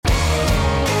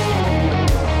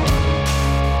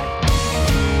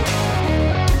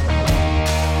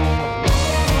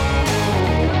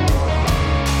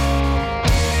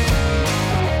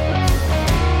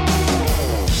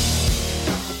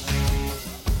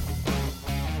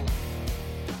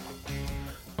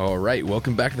All right,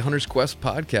 welcome back to the Hunter's Quest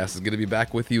podcast. It's good to be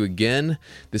back with you again.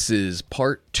 This is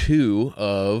part 2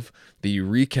 of the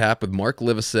recap with Mark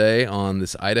LIVESAY on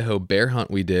this Idaho bear hunt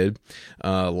we did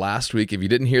last week. If you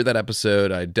didn't hear that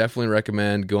episode, I definitely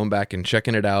recommend going back and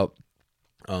checking it out.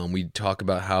 We talk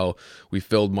about how we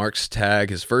filled Mark's tag,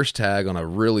 his first tag, on a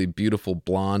really beautiful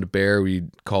blonde bear we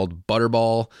called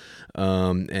Butterball,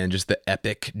 and just the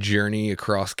epic journey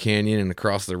across canyon and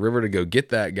across the river to go get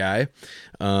that guy.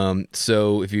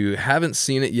 So if you haven't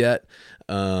seen it yet,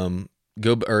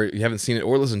 or you haven't seen it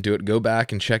or listened to it, go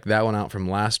back and check that one out from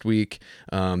last week.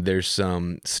 There's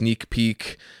some sneak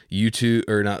peek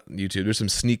there's some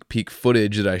sneak peek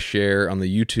footage that I share on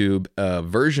the YouTube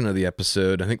version of the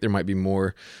episode. I think there might be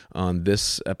more on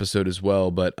this episode as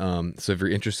well, but so if you're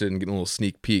interested in getting a little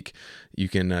sneak peek, you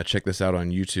can check this out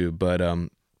on YouTube. But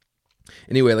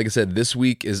anyway, like I said, this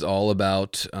week is all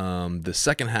about the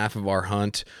second half of our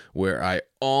hunt, where I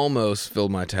almost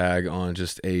filled my tag on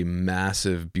just a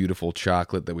massive, beautiful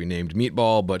chocolate that we named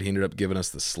Meatball, but he ended up giving us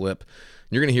the slip.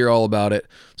 You're going to hear all about it,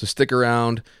 so stick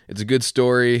around. It's a good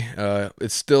story.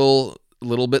 It's still a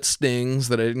little bit stings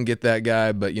that I didn't get that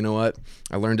guy, but you know what?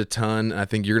 I learned a ton. I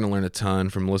think you're going to learn a ton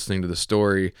from listening to the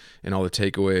story and all the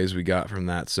takeaways we got from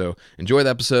that. So enjoy the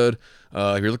episode.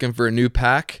 If you're looking for a new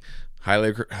pack,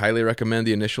 highly recommend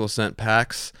the Initial Ascent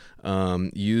packs.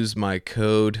 Use my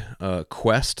code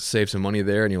QUEST, save some money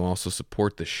there, and you'll also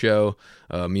support the show.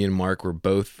 Me and Mark were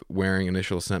both wearing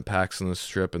Initial Ascent packs on this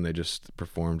trip, and they just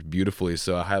performed beautifully,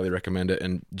 so I highly recommend it.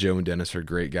 And Joe and Dennis are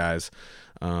great guys,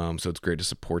 so it's great to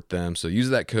support them. So use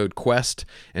that code QUEST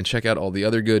and check out all the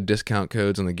other good discount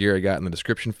codes on the gear I got in the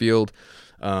description field.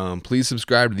 Please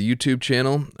subscribe to the YouTube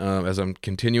channel as I'm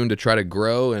continuing to try to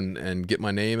grow and get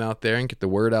my name out there and get the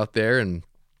word out there. And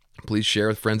please share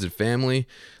with friends and family.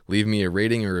 Leave me a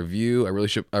rating or review.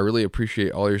 I really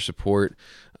appreciate all your support.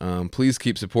 Please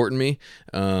keep supporting me.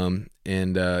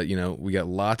 We got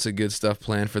lots of good stuff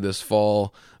planned for this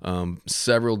fall.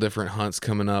 Several different hunts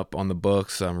coming up on the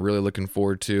books I'm really looking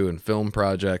forward to, and film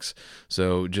projects.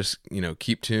 So just,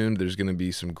 keep tuned. There's going to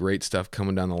be some great stuff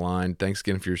coming down the line. Thanks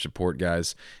again for your support,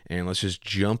 guys. And let's just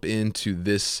jump into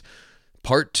this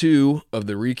part 2 of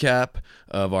the recap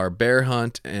of our bear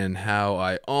hunt and how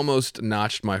I almost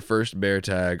notched my first bear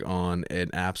tag on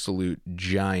an absolute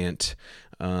giant,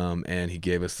 and he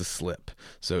gave us the slip.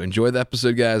 So enjoy the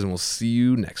episode, guys, and we'll see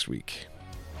you next week.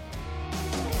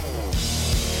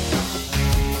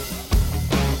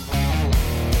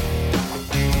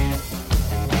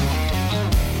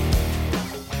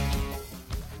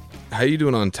 How you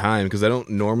doing on time? Because I don't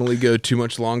normally go too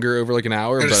much longer over like an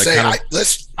hour.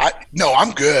 No,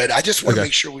 I'm good. I just want to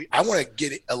make sure I want to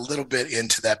get a little bit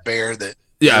into that bear that.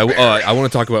 Yeah, I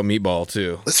want to talk about Meatball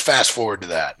too. Let's fast forward to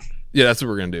that. Yeah, that's what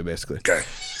we're gonna do basically. Okay.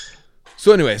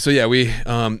 So anyway, we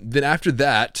then after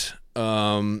that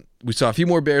we saw a few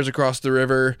more bears across the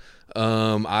river.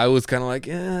 I was kind of like,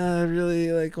 I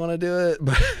really want to do it,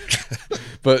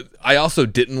 but I also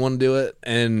didn't want to do it,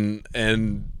 and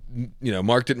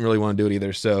Mark didn't really want to do it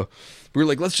either. So we were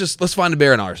like, let's find a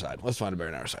bear on our side.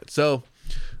 So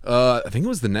I think it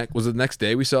was the next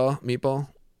day we saw Meatball.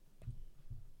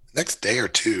 Next day or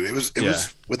two. It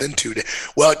was within 2 days.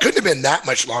 Well, it couldn't have been that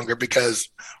much longer because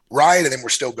Ryan and them were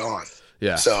still gone.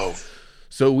 Yeah. So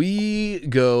we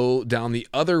go down the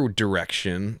other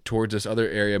direction towards this other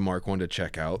area Mark wanted to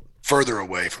check out. Further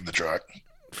away from the truck.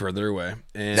 Further away.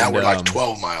 And now we're like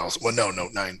 12 miles. Well, no,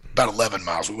 9, about 11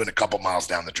 miles. We went a couple miles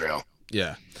down the trail.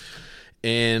 Yeah.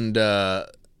 And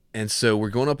so we're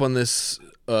going up on this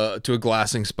to a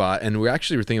glassing spot, and we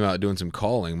actually were thinking about doing some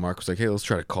calling. Mark was like, hey, let's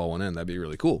try to call one in. That'd be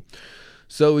really cool.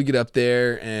 So we get up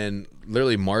there, and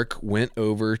literally Mark went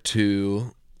over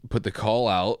to put the call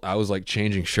out. I was like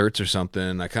changing shirts or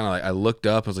something. I looked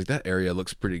up. I was like, that area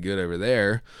looks pretty good over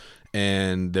there.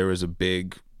 And there was a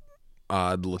big,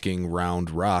 odd-looking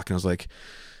round rock. And I was like,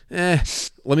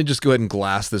 let me just go ahead and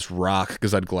glass this rock,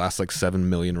 because I'd glassed like 7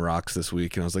 million rocks this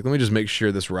week. And I was like, let me just make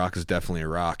sure this rock is definitely a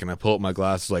rock. And I pull up my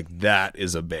glass, like, that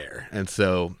is a bear. And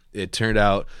so it turned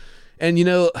out, and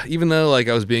even though like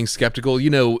I was being skeptical,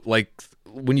 like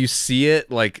when you see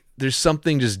it, like there's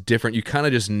something just different. You kind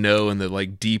of just know in the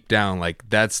like deep down, like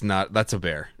that's a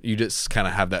bear. You just kind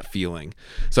of have that feeling.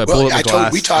 So I pulled up the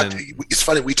glass. It's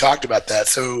funny, we talked about that.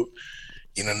 So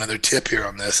another tip here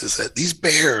on this is that these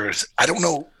bears, I don't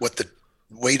know what the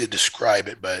way to describe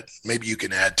it, but maybe you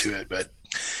can add to it, but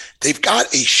they've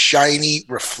got a shiny,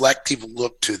 reflective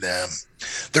look to them.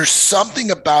 There's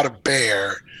something about a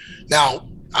bear. Now,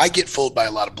 I get fooled by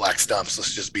a lot of black stumps.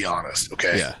 Let's just be honest.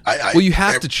 Okay. Yeah. Well, you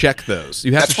have to check those.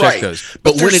 You have to check right. those.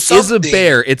 But when it is a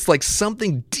bear, it's like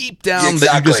something deep down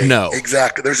that you just know.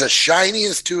 Exactly. There's a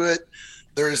shininess to it.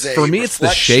 There's a For me, it's the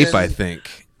shape, I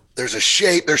think. There's a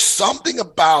shape. There's something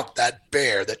about that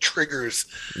bear that triggers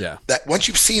that once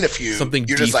you've seen a few, something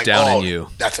you're deep just like, down in you.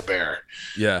 That's a bear.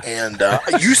 Yeah. And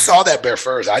you saw that bear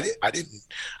first. I didn't.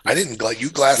 You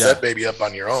glassed that baby up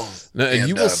on your own. No, and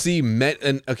you will see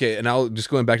and I'll just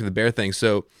going back to the bear thing.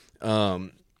 So,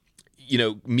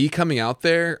 me coming out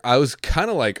there, I was kind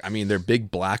of like, I mean, they're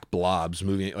big black blobs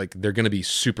moving, like they're going to be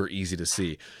super easy to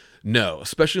see. No,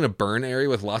 especially in a burn area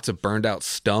with lots of burned out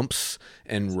stumps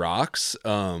and rocks.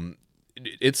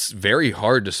 It's very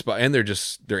hard to spot, and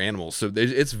they're animals, so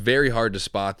it's very hard to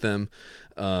spot them.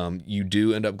 You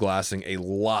do end up glassing a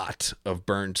lot of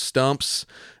burned stumps,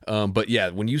 but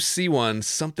yeah, when you see one,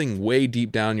 something way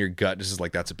deep down in your gut just is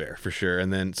like, that's a bear for sure.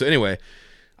 And then so anyway,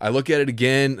 I look at it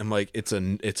again. I'm like, it's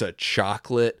a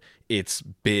chocolate. It's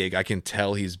big. I can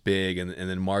tell he's big. And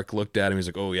then Mark looked at him. He's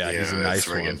like, oh yeah, he's a nice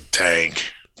one.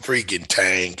 Freaking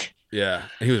tank. Yeah.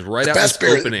 And he was right out this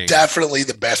opening. Definitely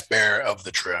the best bear of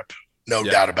the trip. No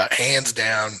doubt about it. Hands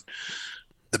down,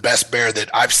 the best bear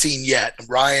that I've seen yet.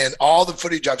 Ryan, all the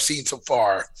footage I've seen so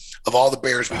far of all the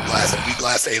bears we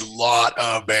glassed a lot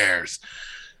of bears.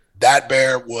 That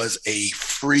bear was a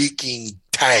freaking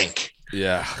tank.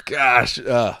 Yeah. Gosh.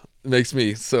 It makes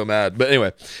me so mad. But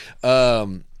anyway,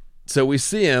 so we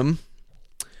see him.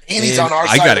 And he's on our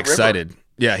side. I got excited. River.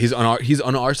 Yeah, he's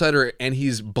on our side, and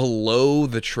he's below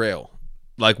the trail.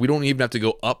 Like, we don't even have to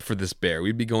go up for this bear.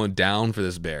 We'd be going down for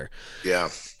this bear. Yeah.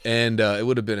 And it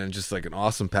would have been just like an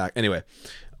awesome pack. Anyway,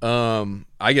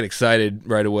 I get excited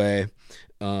right away.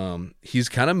 He's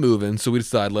kind of moving, so we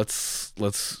decide let's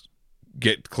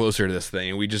get closer to this thing.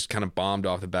 And we just kind of bombed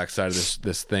off the backside of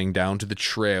this thing down to the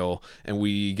trail, and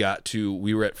we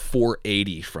were at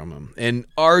 480 from him. And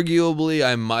arguably,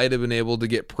 I might have been able to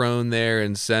get prone there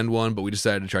and send one, but we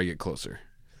decided to try to get closer.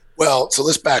 Well, so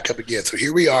let's back up again. So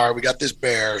here we are. We got this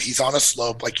bear. He's on a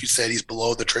slope. Like you said, he's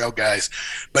below the trail guys,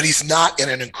 but he's not in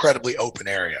an incredibly open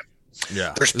area.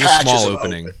 Yeah. There's patches small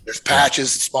opening. There's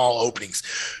patches and small openings.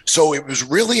 So it was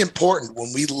really important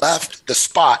when we left the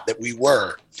spot that we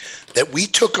were, that we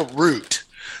took a route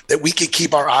that we could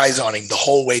keep our eyes on him the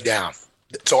whole way down.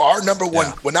 So our number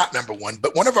one, well, not number one,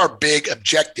 but one of our big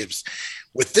objectives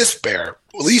with this bear,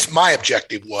 at least my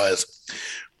objective was,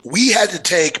 we had to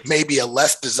take maybe a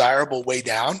less desirable way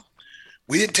down.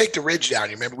 We didn't take the ridge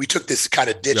down. You remember, we took this kind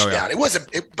of ditch down. It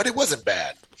wasn't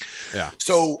bad. Yeah.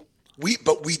 So we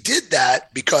did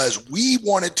that because we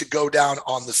wanted to go down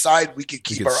on the side we could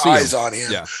keep our eyes on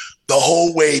him the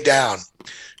whole way down.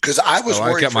 Because I was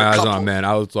worried. I kept my eyes on him, man.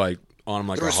 I was like on him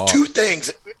like a hawk. There's two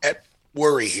things at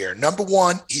worry here. Number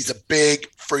one, he's a big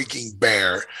freaking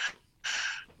bear.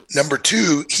 Number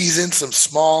two, he's in some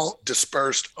small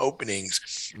dispersed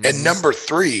openings. Mm-hmm. And number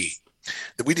three,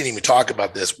 that we didn't even talk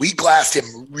about this, we glassed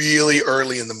him really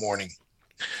early in the morning.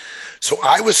 So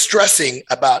I was stressing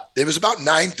it was about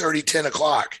 9:30, 10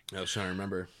 o'clock. I was trying to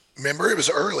remember. Remember, it was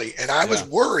early. And I was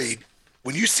worried,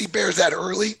 when you see bears that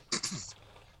early,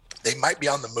 they might be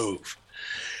on the move.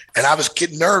 And I was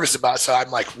getting nervous so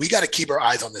I'm like, we got to keep our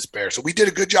eyes on this bear. So we did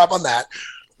a good job on that.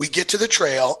 We get to the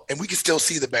trail and we can still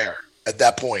see the bear at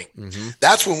that point. Mm-hmm.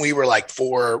 That's when we were like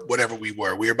whatever we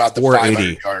were. We were about the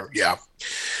 500 yard. Yeah.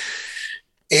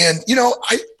 And, a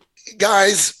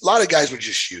lot of guys would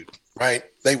just shoot, right?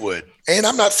 They would. And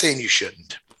I'm not saying you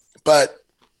shouldn't, but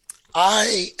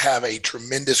I have a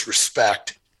tremendous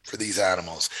respect for these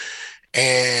animals.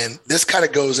 And this kind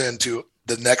of goes into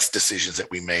the next decisions that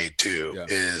we made too.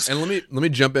 And let me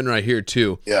jump in right here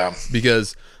too. Yeah.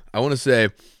 Because I want to say,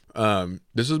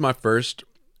 this was my first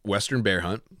Western bear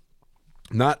hunt.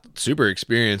 Not super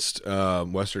experienced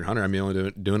Western hunter. I'm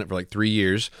only doing it for like 3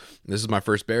 years. This is my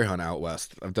first bear hunt out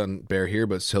west. I've done bear here,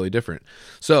 but it's totally different.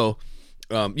 So,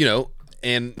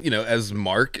 as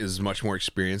Mark is much more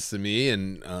experienced than me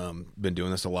and been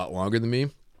doing this a lot longer than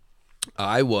me,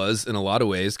 I was in a lot of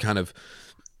ways kind of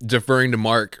deferring to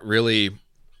Mark. Really,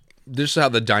 this is how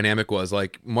the dynamic was.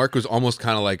 Like, Mark was almost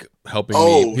kind of like helping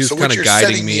me. He was kind of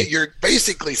guiding me. You're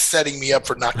basically setting me up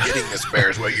for not getting this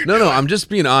bear is what you're doing. No, I'm just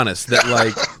being honest that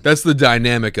like that's the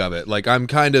dynamic of it. Like, I'm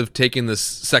kind of taking this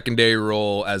secondary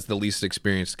role as the least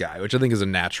experienced guy, which I think is a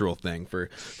natural thing for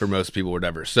most people,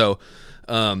 whatever. So,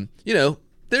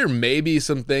 there may be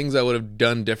some things I would have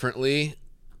done differently.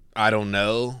 I don't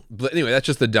know. But anyway, that's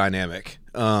just the dynamic.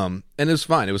 And it was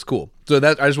fine. It was cool. So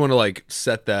that I just want to like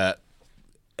set that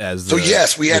as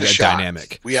yes, we had a shot.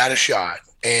 Dynamic. We had a shot,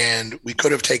 and we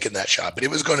could have taken that shot, but it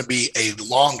was going to be a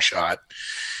long shot.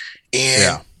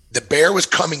 And the bear was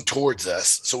coming towards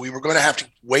us. So we were going to have to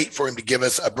wait for him to give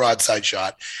us a broadside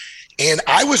shot. And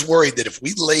I was worried that if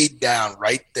we laid down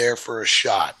right there for a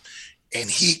shot and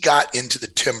he got into the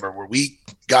timber where we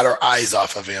got our eyes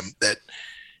off of him, that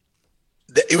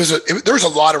there was a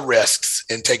lot of risks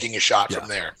in taking a shot from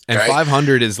there. And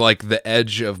 500 is like the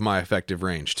edge of my effective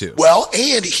range too. Well,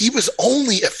 and he was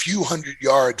only a few hundred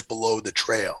yards below the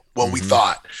trail. Well, we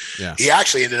thought. Yeah. He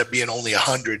actually ended up being only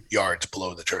 100 yards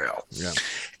below the trail. Yeah.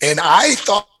 And I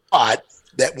thought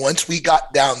that once we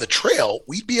got down the trail,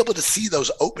 we'd be able to see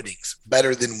those openings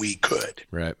better than we could.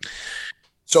 Right.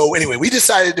 So anyway, we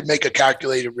decided to make a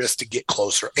calculated risk to get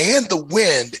closer. And the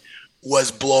wind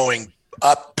was blowing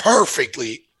up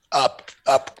perfectly up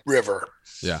river.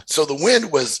 Yeah. So the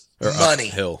wind was money.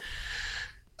 Uphill.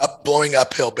 Blowing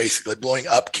uphill, basically, blowing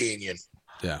up canyon.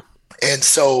 Yeah. And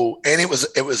it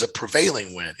was a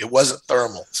prevailing wind. It wasn't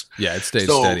thermals. Yeah, it stayed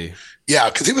steady. Yeah,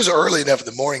 because it was early enough in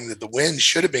the morning that the wind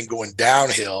should have been going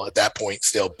downhill at that point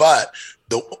still. But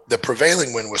the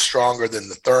prevailing wind was stronger than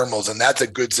the thermals, and that's a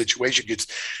good situation.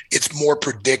 It's more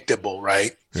predictable,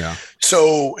 right? Yeah.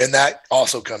 So, and that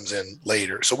also comes in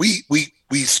later. So we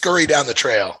scurry down the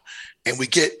trail, and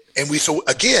so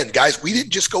again, guys, we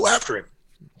didn't just go after him.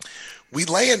 We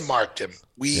landmarked him.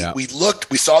 We looked.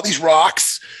 We saw these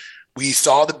rocks. We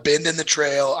saw the bend in the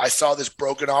trail. I saw this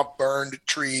broken off, burned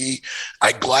tree.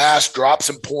 I glassed, dropped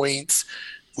some points.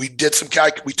 We did some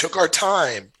we took our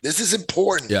time. This is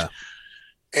important. Yeah.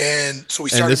 And so we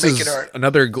started making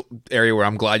another area where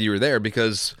I'm glad you were there,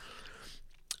 because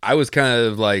I was kind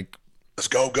of like, let's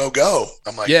go, go, go.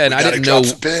 I'm like, yeah, and I didn't know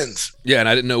some pins. Yeah, and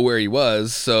I didn't know where he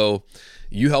was, so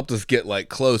you helped us get like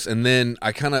close, and then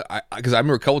because I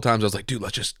remember a couple times I was like, dude,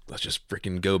 let's just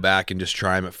freaking go back and just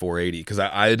try him at 480, because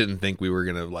I didn't think we were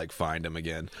gonna like find him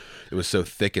again. It was so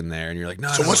thick in there, and you're like, no.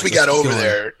 So once we got over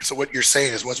there, so what you're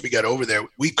saying is once we got over there,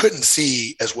 we couldn't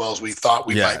see as well as we thought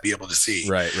we might be able to see.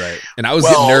 Right. And I was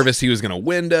getting nervous he was gonna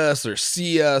wind us or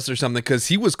see us or something, because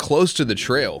he was close to the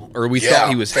trail, or we thought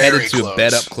he was headed to a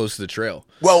bed up close to the trail.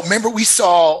 Well, remember we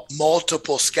saw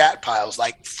multiple scat piles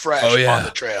like fresh on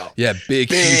the trail. Yeah,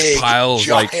 big huge piles,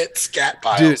 giant scat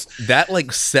piles. Dude, that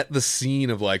like set the scene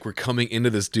of like we're coming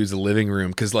into this dude's living room,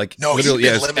 because like literally,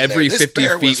 every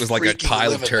 50 feet was like a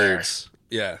pile of turds.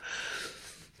 Yeah,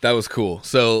 that was cool.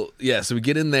 So so we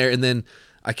get in there, and then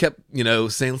I kept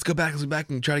saying let's go back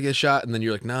and try to get a shot, and then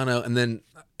you're like no, and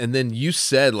then you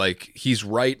said like he's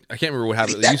right. I can't remember what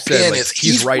happened. You said like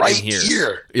he's right in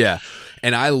here. Yeah,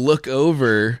 and I look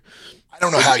over. I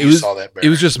don't know how you saw that bear. It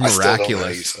was just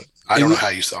miraculous. I don't know how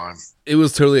you saw him. It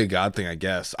was totally a God thing, I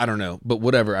guess. I don't know, but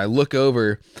whatever. I look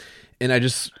over, and I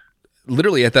just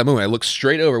literally at that moment I looked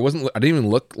straight over. I didn't even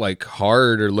look like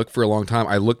hard or look for a long time.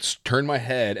 I turned my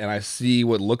head, and I see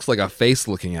what looks like a face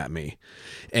looking at me,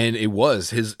 and it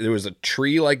was there was a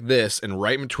tree like this, and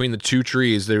right in between the two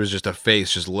trees there was just a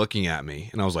face just looking at me,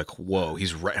 and I was like, whoa,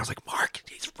 he's right. I was like, Mark,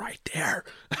 he's right there.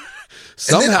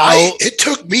 Somehow it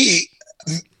took me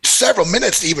several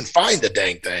minutes to even find the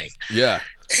dang thing. Yeah.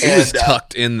 It was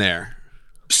tucked in there.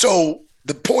 So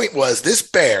the point was, this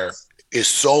bear is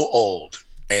so old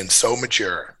and so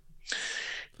mature.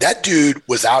 That dude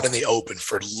was out in the open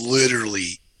for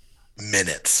literally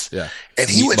minutes. Yeah. And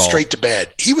he went straight to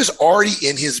bed. He was already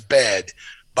in his bed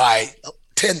by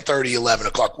 10:30, 11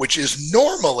 o'clock, which is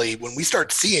normally when we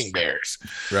start seeing bears.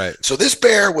 Right. So this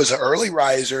bear was an early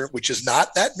riser, which is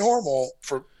not that normal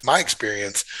for my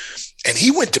experience. And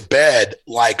he went to bed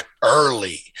like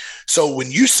early. So when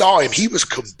you saw him, he was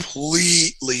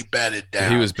completely bedded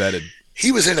down. He was bedded.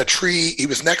 He was in a tree. He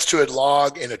was next to a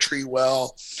log in a tree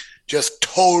well, just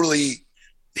totally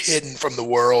hidden from the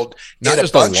world. Not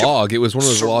just a log. It was one of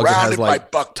those logs that has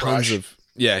like tons of,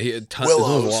 he had tons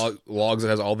of logs that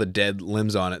has all the dead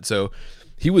limbs on it. So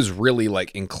he was really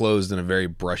like enclosed in a very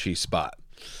brushy spot.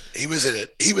 He was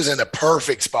in a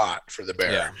perfect spot for the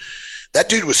bear. Yeah. That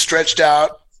dude was stretched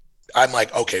out. I'm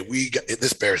like, okay,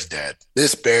 this bear's dead.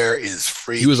 This bear is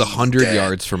freaking He was 100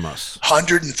 yards from us.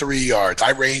 103 yards.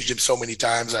 I ranged him so many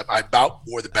times. I about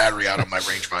wore the battery out on my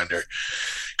rangefinder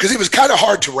because it was kind of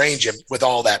hard to range him with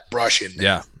all that brush in there.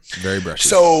 Yeah, very brushy.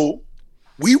 So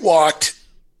we walked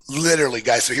literally,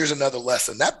 guys. So here's another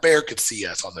lesson. That bear could see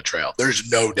us on the trail.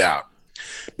 There's no doubt.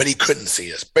 But he couldn't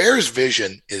see us. Bear's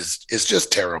vision is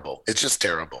just terrible. It's just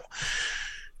terrible.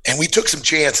 And we took some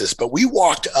chances, but we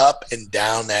walked up and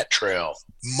down that trail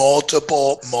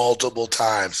multiple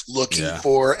times looking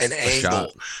for an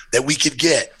angle that we could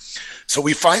get. So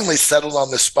we finally settled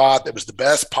on the spot that was the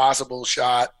best possible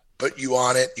shot, put you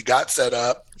on it. You got set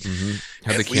up. Mm-hmm.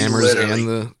 Had the cameras and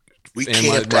the we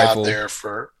camped out there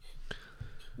for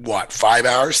what, 5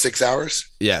 hours, 6 hours?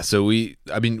 Yeah. So we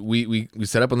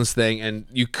set up on this thing, and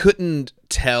you couldn't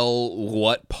tell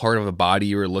what part of the body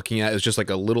you were looking at. It was just like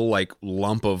a little like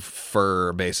lump of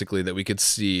fur, basically, that we could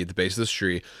see at the base of this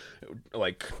tree,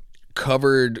 like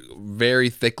covered very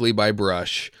thickly by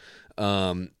brush.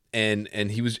 And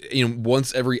he was,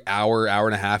 once every hour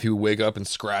and a half, he would wake up and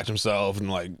scratch himself and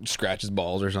like scratch his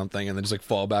balls or something, and then just like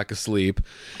fall back asleep.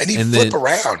 And he'd flip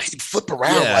around. He'd flip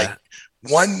around. Yeah. Like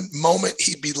one moment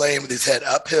he'd be laying with his head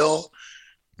uphill.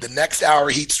 The next hour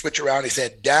he'd switch around, his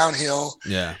head downhill.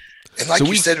 Yeah. And like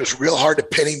you said, it was real hard to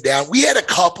pin him down. We had a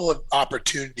couple of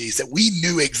opportunities that we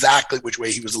knew exactly which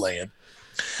way he was laying.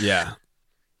 Yeah.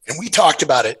 And we talked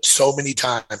about it so many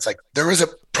times. Like there was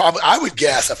I would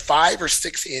guess a 5 or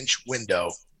 6 inch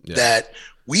window that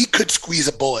we could squeeze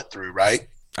a bullet through, right?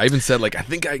 I even said, like, I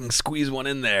think I can squeeze one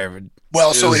in there.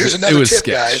 Well, so here's another tip,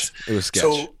 guys. It was sketch.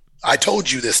 So I told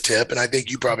you this tip, and I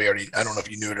think you probably already, I don't know if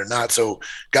you knew it or not. So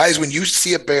guys, when you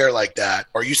see a bear like that,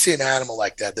 or you see an animal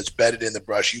like that that's bedded in the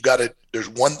brush, there's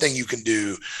one thing you can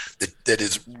do that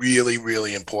is really,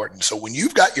 really important. So when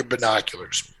you've got your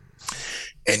binoculars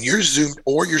and you're zoomed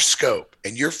or your scope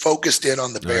and you're focused in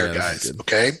on the bear, guys,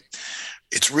 okay?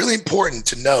 It's really important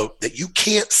to note that you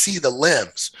can't see the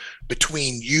limbs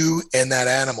between you and that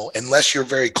animal unless you're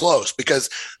very close, because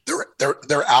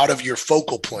they're out of your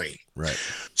focal plane. Right.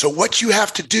 So what you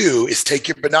have to do is take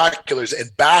your binoculars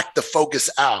and back the focus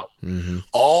out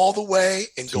all the way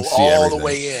and go all the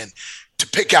way in to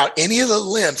pick out any of the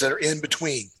limbs that are in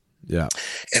between. Yeah.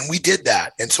 And we did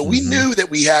that. And so we knew that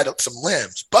we had some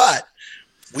limbs, but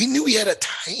we knew we had a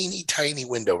tiny, tiny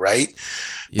window, right?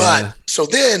 Yeah. But so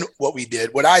then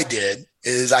what I did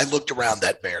is I looked around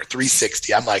that bear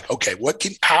 360. I'm like, okay,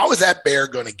 how is that bear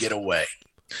going to get away?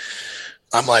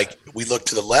 I'm like, we looked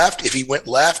to the left. If he went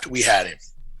left, we had him.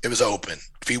 It was open.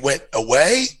 If he went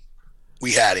away,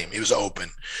 we had him. He was open.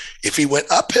 If he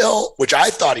went uphill, which I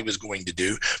thought he was going to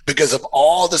do because of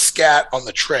all the scat on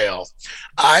the trail,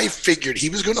 I figured he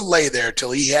was going to lay there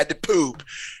till he had to poop.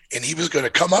 And he was going to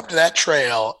come up to that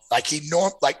trail like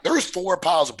there was 4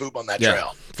 piles of poop on that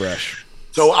trail. Fresh.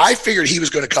 So I figured he was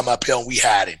going to come uphill and we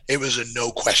had him. It was a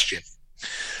no question.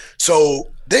 So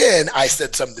then I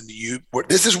said something to you.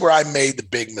 This is where I made the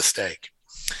big mistake.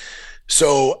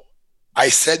 So I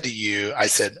said to you,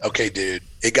 okay, dude,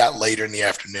 it got later in the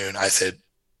afternoon. I said,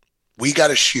 we got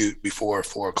to shoot before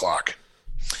 4:00.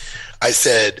 I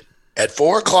said, at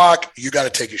 4:00, you got to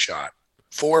take a shot.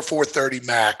 4:30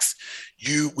 max.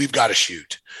 We've got to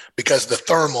shoot because the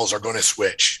thermals are going to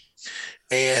switch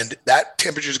and that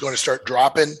temperature is going to start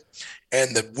dropping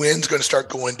and the wind's going to start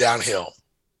going downhill.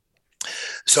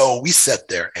 So we sat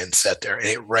there and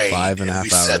it rained. 5.5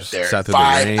 hours. Sat there.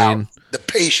 5 hours. The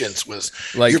patience was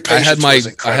like, your patience was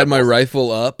incredible. I had my rifle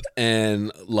up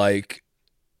and like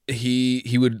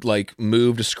he would like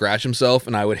move to scratch himself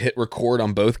and I would hit record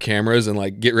on both cameras and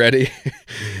like get ready.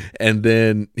 And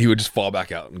then he would just fall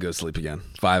back out and go to sleep again.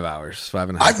 5 hours, 5.5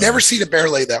 hours. I've never seen a bear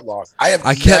lay that long. I have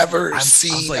never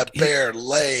seen a bear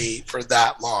lay for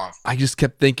that long. I just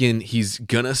kept thinking he's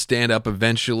going to stand up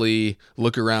eventually,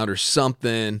 look around or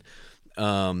something.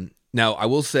 Now I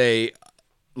will say,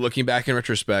 looking back in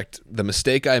retrospect, the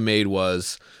mistake I made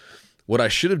was, what I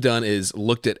should have done is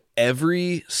looked at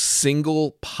every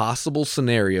single possible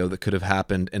scenario that could have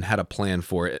happened and had a plan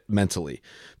for it mentally,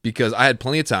 because I had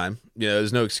plenty of time.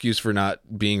 There's no excuse for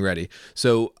not being ready.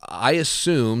 So I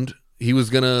assumed he was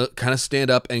going to kind of stand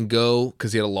up and go,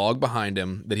 because he had a log behind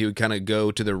him, that he would kind of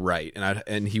go to the right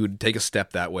and he would take a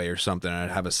step that way or something, and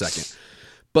I'd have a second.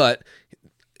 But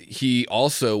he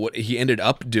also, what he ended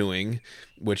up doing,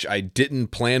 which I didn't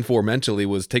plan for mentally,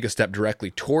 was take a step directly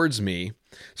towards me.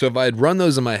 So if I had run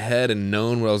those in my head and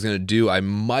known what I was going to do, I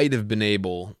might have been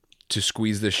able to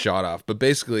squeeze this shot off. But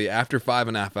basically, after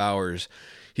 5.5 hours,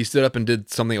 he stood up and did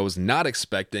something I was not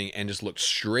expecting and just looked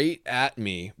straight at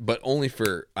me, but only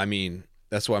for,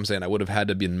 that's why I'm saying I would have had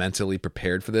to be mentally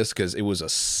prepared for this, because it was a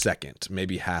second,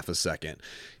 maybe half a second.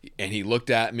 And he looked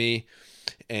at me,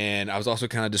 and I was also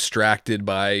kind of distracted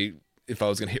by if I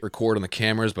was going to hit record on the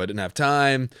cameras, but I didn't have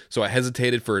time. So I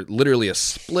hesitated for literally a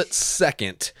split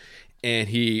second, and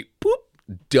he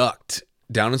ducked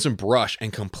down in some brush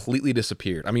and completely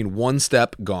disappeared. One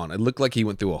step gone. It looked like he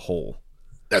went through a hole.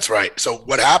 That's right. So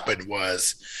what happened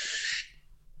was,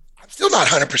 I'm still not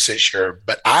 100% sure,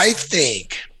 but I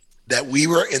think that we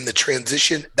were in the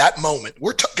transition, that moment.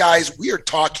 Guys, we are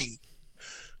talking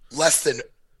less than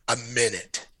a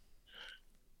minute,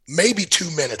 maybe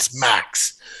 2 minutes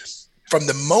max, from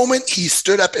the moment he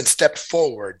stood up and stepped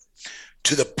forward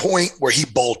to the point where he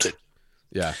bolted.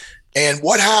 Yeah. And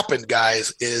what happened,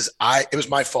 guys, is it was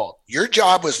my fault. Your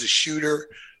job was the shooter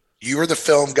You were the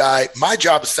film guy. My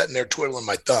job is sitting there twiddling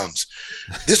my thumbs.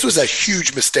 This was a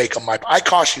huge mistake on I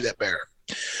cost you that bear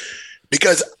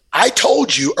because I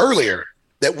told you earlier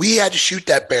that we had to shoot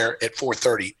that bear at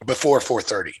 4:30, before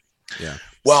 4:30. Yeah.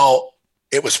 Well,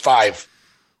 it was 5.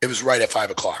 It was right at 5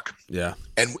 o'clock. Yeah.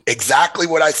 And exactly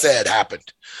what I said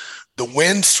happened. The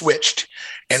wind switched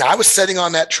and I was sitting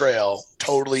on that trail,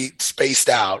 totally spaced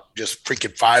out, just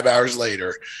freaking 5 hours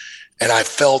later. And I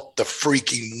felt the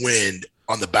freaking wind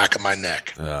on the back of my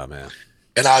neck. Oh, man.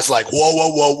 And I was like, whoa,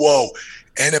 whoa, whoa, whoa.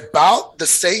 And about the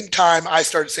same time I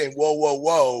started saying, whoa, whoa,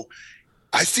 whoa,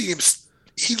 I see him.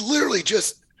 He literally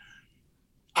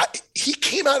he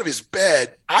came out of his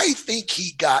bed. I think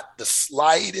he got the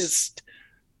slightest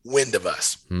wind of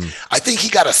us. I think he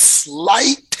got a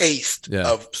slight taste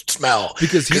of smell.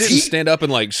 Because he didn't stand up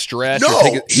and like stretch.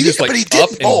 No, he just like but he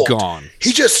didn't up bolt. And gone.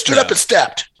 He just stood up and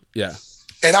stepped. Yeah.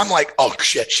 And I'm like, oh,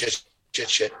 shit.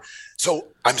 So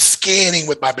I'm scanning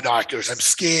with my binoculars. I'm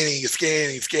scanning.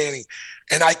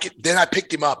 And then I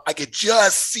picked him up. I could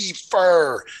just see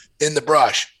fur in the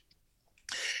brush.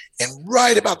 And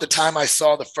right about the time I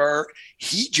saw the fur,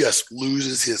 he just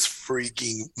loses his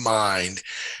freaking mind.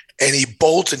 And he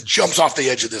bolts and jumps off the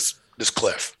edge of this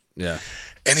cliff. Yeah.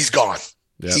 And he's gone.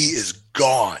 Yep. He is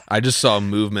gone. I just saw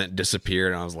movement disappear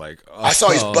and I was like, oh, I saw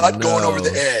his butt going over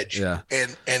the edge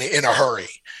and in a hurry.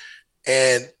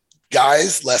 And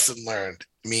guys, lesson learned.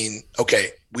 I mean,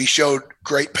 okay, we showed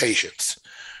great patience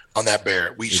on that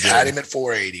bear. We had him at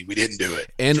 480. We didn't do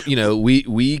it. And,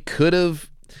 we could have.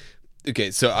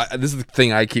 Okay, so this is the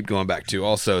thing I keep going back to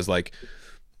also is like,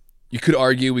 you could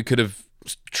argue we could have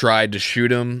tried to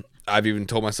shoot him. I've even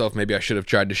told myself maybe I should have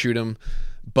tried to shoot him.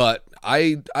 But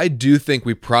I do think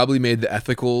we probably made the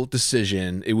ethical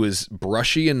decision. It was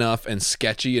brushy enough and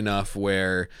sketchy enough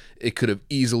where it could have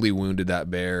easily wounded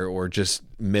that bear or just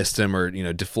missed him or,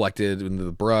 deflected into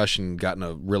the brush and gotten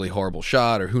a really horrible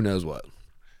shot or who knows what.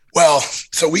 Well,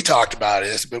 so we talked about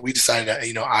this, but we decided,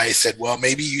 I said, well,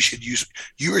 maybe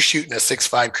you were shooting a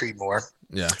 6.5 Creedmoor,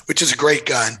 which is a great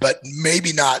gun, but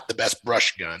maybe not the best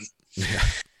brush gun. Yeah.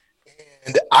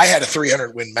 And I had a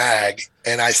 300 Win mag,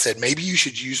 and I said, maybe you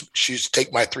should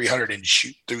take my 300 and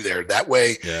shoot through there. That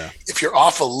way, if you're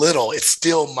off a little, it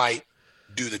still might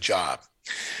do the job.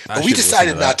 But we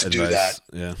decided not to do that.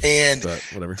 Yeah. And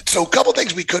whatever. So a couple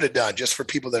things we could have done just for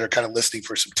people that are kind of listening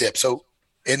for some tips. So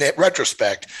in that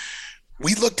retrospect,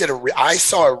 we looked at I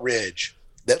saw a ridge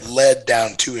that led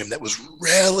down to him that was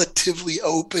relatively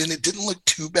open. It didn't look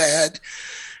too bad.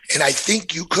 And I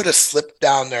think you could have slipped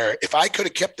down there. If I could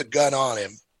have kept the gun on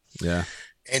him,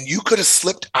 and you could have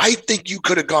slipped, I think you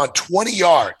could have gone 20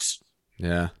 yards.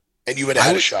 Yeah. And you would have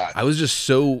had a shot. I was just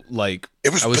so like, I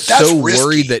was so risky.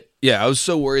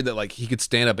 worried that like he could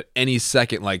stand up at any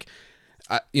second. Like,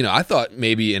 I thought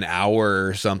maybe an hour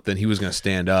or something he was going to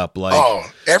stand up. Like,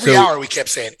 every hour we kept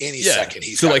saying any second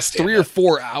he's so like 3 or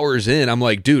 4 hours in, I'm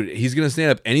like, dude, he's going to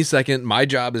stand up any second. My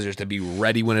job is just to be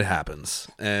ready when it happens.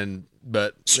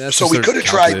 But so we could have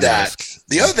tried that.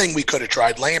 The other thing we could have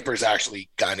tried, Lampers actually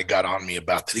kind of got on me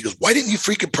about that. He goes, "Why didn't you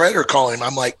freaking predator call him?"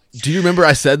 I'm like, do you remember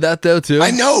I said that though too? I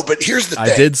know, but here's the thing.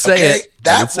 I did say it.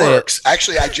 That works.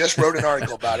 Actually, I just wrote an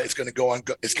article about it. It's going to go on.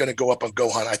 It's going to go up on Go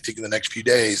Hunt, I think, in the next few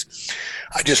days.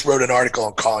 I just wrote an article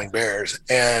on calling bears,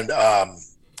 and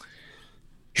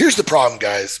here's the problem,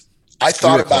 guys. I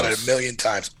thought about it a million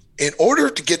times. In order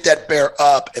to get that bear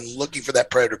up and looking for that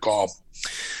predator call,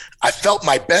 I felt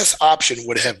my best option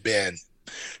would have been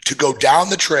to go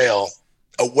down the trail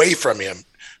away from him,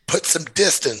 put some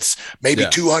distance, maybe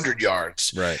 200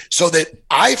 yards. Right. So that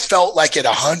I felt like at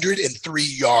 103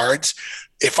 yards,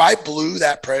 if I blew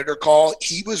that predator call,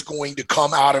 he was going to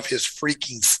come out of his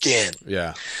freaking skin.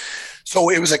 Yeah. So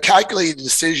it was a calculated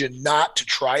decision not to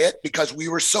try it because we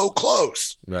were so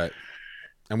close. Right.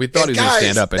 And we thought he was going to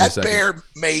stand up any second. That bear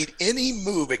made any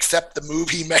move except the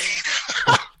move he made.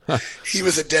 He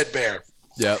was a dead bear.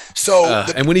 Yep. So,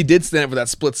 and when he did stand up for that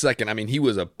split second, I mean, he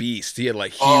was a beast. He had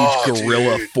like huge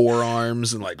gorilla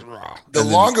forearms and like.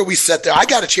 Longer we sat there, I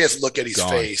got a chance to look at his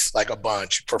face like a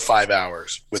bunch for 5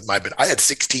 hours with I had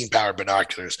 16 power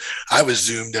binoculars. I was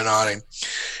zoomed in on him,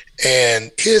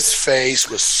 and his face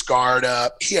was scarred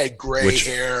up. He had gray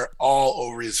hair all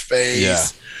over his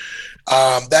face.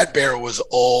 Yeah. That bear was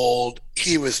old.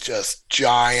 He was just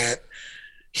giant.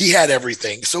 He had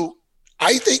everything. So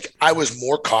I think I was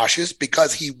more cautious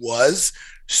because he was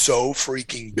so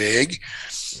freaking big.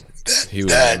 He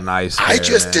was a nice bear, I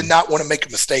just did not want to make a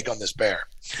mistake on this bear.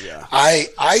 Yeah.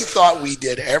 I thought we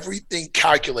did everything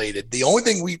calculated. The only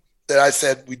thing that I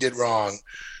said we did wrong,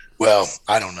 well,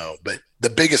 I don't know, but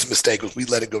the biggest mistake was we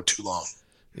let it go too long.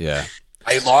 Yeah.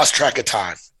 I lost track of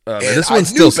time. This one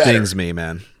still stings me,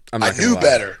 man. I knew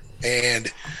better.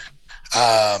 And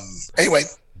anyway,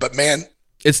 but man,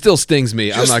 it still stings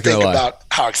me. I'm not going to lie. About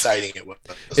how exciting it was.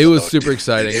 It was super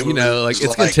exciting. It's going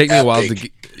to take me a while to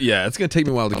it's going to take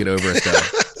me a while to get over it, though.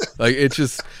 Like, it's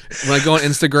just, when I go on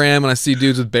Instagram and I see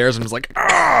dudes with bears, I'm just like,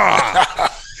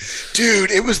 ah!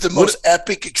 Dude, it was the most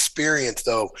epic experience,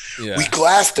 though. Yeah. We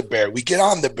glassed the bear. We get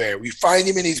on the bear. We find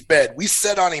him in his bed. We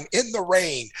sit on him in the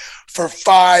rain for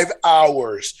 5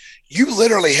 hours. You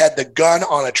literally had the gun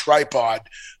on a tripod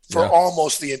for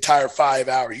almost the entire 5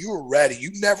 hours. You were ready. You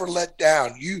never let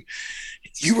down. You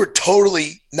were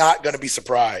totally not going to be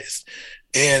surprised.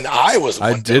 And I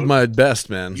did my best,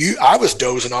 man. I was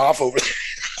dozing off over there.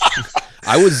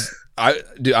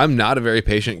 I'm not a very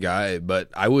patient guy, but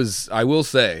I will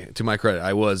say, to my credit,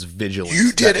 I was vigilant.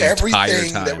 You did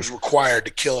everything that was required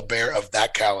to kill a bear of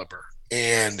that caliber.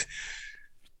 And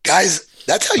guys,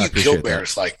 that's how you kill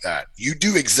bears like that. You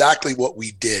do exactly what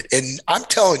we did. And I'm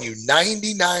telling you,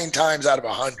 99 times out of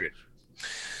 100,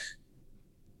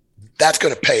 that's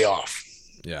going to pay off.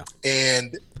 Yeah.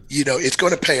 And, it's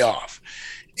going to pay off.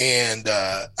 And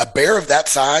a bear of that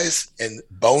size and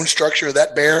bone structure of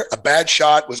that bear, a bad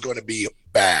shot was going to be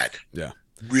bad. Yeah.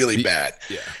 Really bad.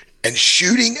 Yeah. And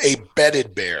shooting a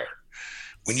bedded bear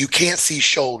when you can't see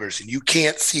shoulders and you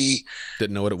can't see.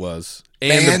 Didn't know what it was.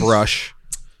 And the brush.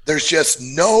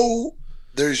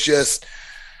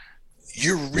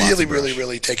 You're really, really,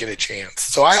 really taking a chance.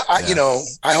 So I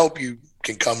hope you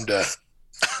can come to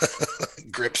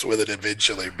grips with it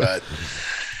eventually, but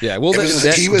yeah, well,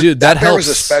 that bear was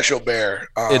a special bear.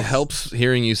 It helps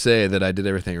hearing you say that I did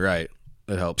everything right.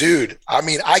 It helps, dude. I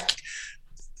mean,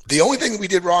 the only thing we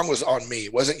did wrong was on me.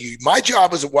 It wasn't you. My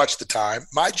job was to watch the time.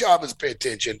 My job was to pay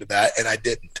attention to that, and I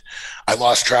didn't. I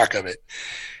lost track of it.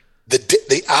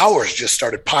 The hours just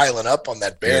started piling up on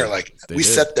that bear.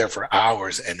 Sat there for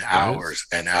hours and hours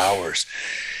and hours.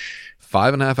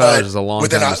 5.5 hours is a long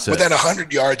time to sit. Within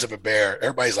 100 yards of a bear,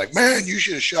 everybody's like, man, you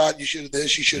should have shot. You should have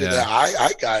this. You should have that.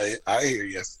 I got it. I hear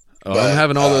you. Oh, I'm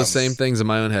having all those same things in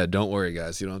my own head. Don't worry,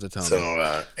 guys. You don't have to tell me.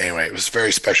 So anyway, it was a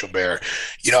very special bear.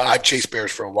 I've chased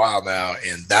bears for a while now,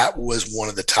 and that was one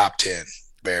of the top 10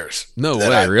 bears. No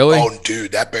way, really? Oh,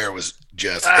 dude, that bear was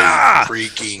just a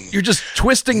freaking. You're just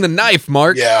twisting the knife,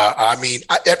 Mark. Yeah, I mean,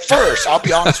 at first, I'll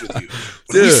be honest with you.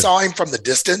 When we saw him from the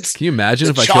distance, can you imagine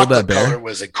if I killed that bear? The color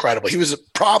was incredible. He was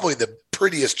probably the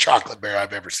prettiest chocolate bear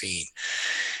I've ever seen.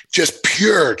 Just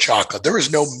pure chocolate. There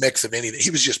was no mix of anything. He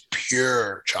was just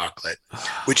pure chocolate,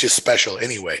 which is special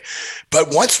anyway. But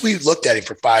once we looked at him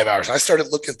for 5 hours, I started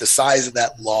looking at the size of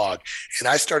that log, and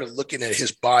I started looking at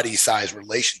his body size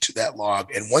relation to that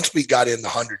log. And once we got in the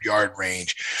 100-yard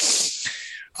range,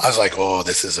 I was like, oh,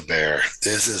 this is a bear.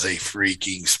 This is a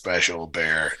freaking special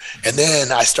bear. And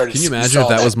then I started. Can you imagine if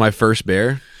that was my first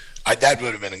bear? That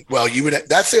would have been, well, you would,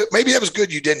 that's it. Maybe that was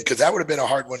good you didn't, because that would have been a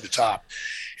hard one to top.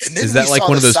 And then is that like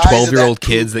one of those 12-year-old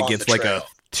kids that gets like a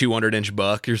 200-inch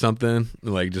buck or something?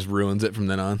 Like just ruins it from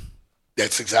then on?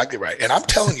 That's exactly right. And I'm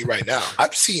telling you right now,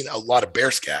 I've seen a lot of bear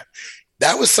scat.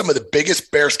 That was some of the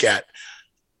biggest bear scat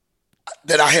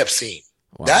that I have seen.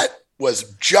 Wow. That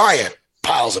was giant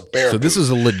piles of bear. So this is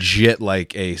a legit,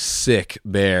 like a sick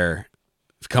bear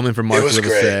coming from Mark. It was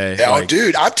great.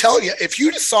 Dude, I'm telling you, if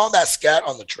you just saw that scat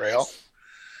on the trail,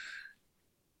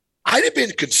 I'd have been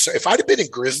concerned. If I'd have been in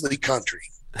grizzly country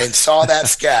and saw that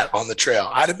scat on the trail,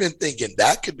 I'd have been thinking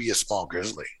that could be a small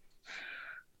grizzly.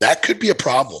 That could be a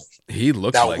problem. He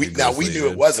looked like a grizzly. Now we knew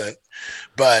it wasn't,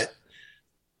 but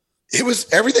it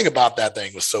was, everything about that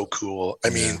thing was so cool. I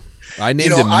mean, I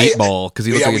named him Meatball because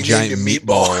he looked like a giant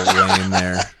meatball laying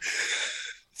there.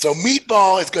 So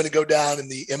Meatball is going to go down in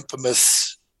the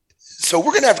infamous. So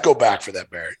we're going to have to go back for that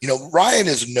bear. Ryan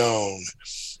is known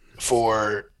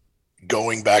for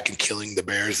going back and killing the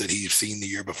bears that he's seen the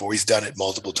year before. He's done it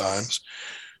multiple times.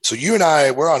 So you and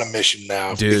I, we're on a mission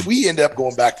now. Dude. If we end up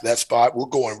going back to that spot, we're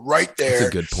going right there. That's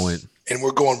a good point. And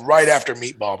we're going right after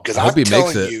Meatball, because I'm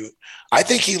telling you, I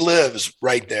think he lives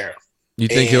right there. You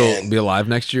think he'll be alive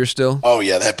next year still? Oh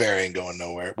yeah, that bear ain't going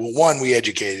nowhere. Well, one, we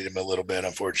educated him a little bit,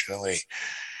 unfortunately,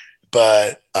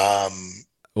 but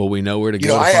well, we know where to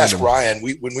go. I asked Ryan.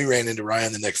 When we ran into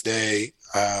Ryan the next day,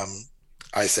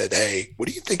 I said, "Hey, what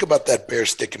do you think about that bear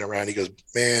sticking around?" He goes,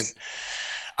 "Man,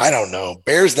 I don't know.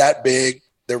 Bears that big,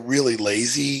 they're really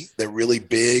lazy. They're really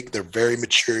big. They're very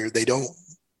mature. They don't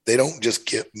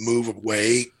just move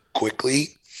away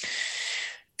quickly."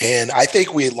 And I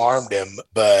think we alarmed him,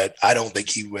 but I don't think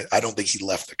he went. I don't think he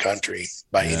left the country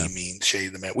by any means.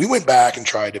 Shade the man. We went back and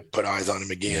tried to put eyes on him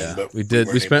again, but we did.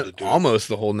 We spent almost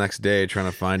the whole next day trying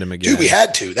to find him again. Dude, we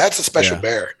had to. That's a special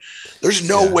bear. There's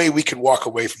no way we could walk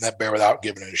away from that bear without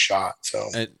giving it a shot. So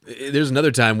there's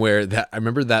another time where I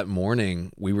remember that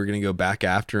morning we were going to go back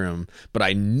after him, but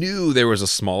I knew there was a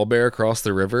small bear across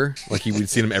the river. Like we'd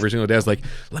seen him every single day. I was like,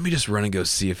 let me just run and go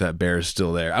see if that bear is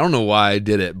still there. I don't know why I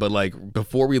did it, but like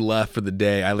before we left for the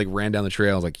day, I like ran down the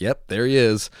trail. I was like, yep, there he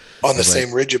is. On the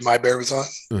same ridge that my bear was on?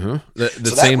 Mm-hmm. The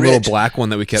same ridge, little black one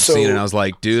that we kept seeing. And I was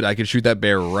like, dude, I could shoot that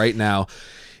bear right now.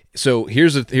 So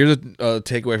here's a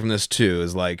takeaway from this too,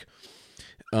 is like,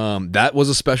 that was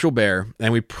a special bear,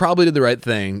 and we probably did the right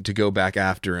thing to go back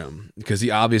after him because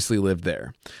he obviously lived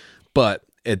there. But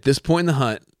at this point in the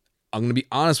hunt, I'm going to be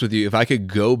honest with you. If I could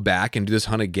go back and do this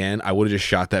hunt again, I would have just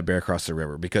shot that bear across the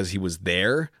river because he was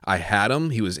there. I had him.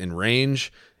 He was in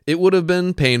range. It would have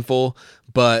been painful,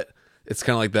 but it's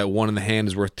kind of like that one in the hand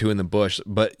is worth two in the bush.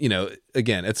 But,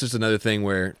 again, it's just another thing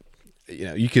where,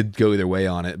 you could go either way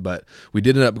on it, but we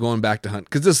did end up going back to hunt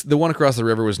because the one across the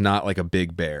river was not like a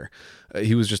big bear.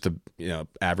 He was just a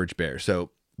average bear. So,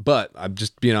 but I'm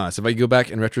just being honest. If I could go back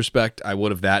in retrospect, I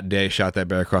would have that day shot that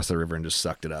bear across the river and just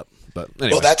sucked it up. But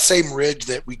anyway. Well, that same ridge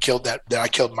that we killed that I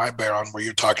killed my bear on, where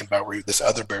you're talking about, where this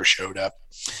other bear showed up.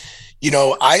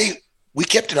 We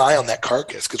kept an eye on that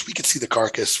carcass because we could see the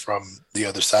carcass from the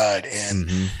other side, and.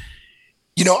 Mm-hmm.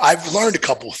 I've learned a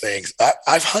couple things.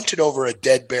 I've hunted over a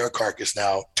dead bear carcass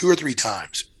now 2 or 3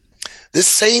 times. This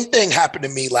same thing happened to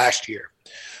me last year.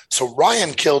 So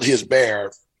Ryan killed his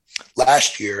bear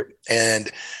last year,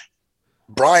 and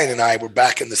Brian and I were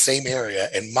back in the same area,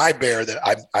 and my bear that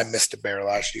I missed a bear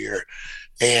last year.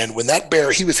 And when that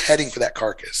bear, he was heading for that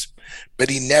carcass, but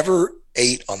he never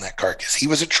ate on that carcass. He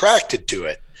was attracted to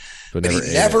it, but he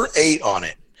never ate on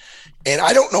it. And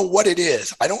I don't know what it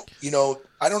is. I don't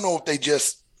know if they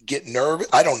just get nervous.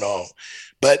 I don't know.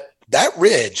 But that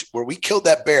ridge where we killed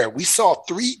that bear, we saw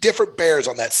 3 different bears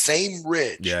on that same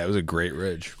ridge. Yeah, it was a great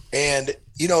ridge. And,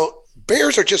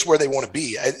 bears are just where they want to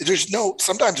be.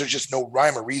 Sometimes there's just no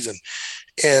rhyme or reason.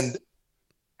 And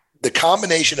the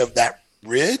combination of that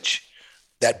ridge,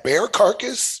 that bear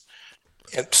carcass,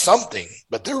 and something,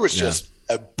 but there was just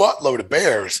a buttload of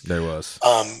bears. There was.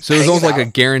 So it was almost like a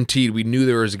guaranteed. We knew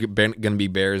there was going to be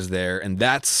bears there, and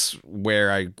that's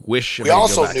where I wish. We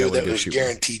also knew that it was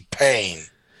guaranteed pain.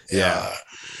 Yeah,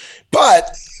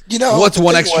 but what's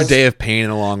one extra day of pain in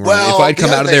the long run? Well, if I'd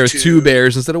come out of there with 2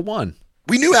 bears instead of 1,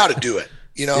 we knew how to do it.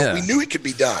 We knew it could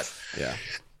be done. Yeah,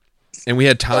 and we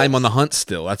had time on the hunt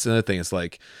still. That's another thing. It's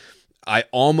like, I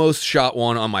almost shot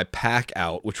one on my pack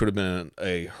out, which would have been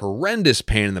a horrendous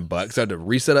pain in the butt because I had to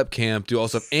reset up camp, do all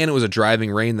stuff, and it was a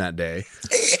driving rain that day.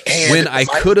 When I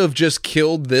could have just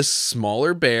killed this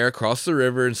smaller bear across the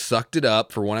river and sucked it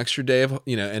up for 1 extra day of,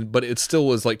 but it still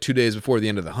was like 2 days before the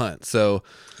end of the hunt. So,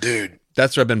 dude,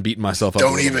 that's where I've been beating myself up.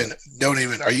 Don't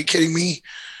even. Are you kidding me?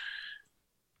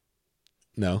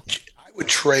 No. I would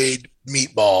trade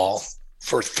MEATBALL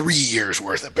for 3 years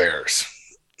worth of bears.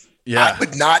 Yeah,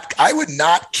 I would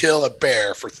not kill a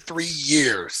bear for 3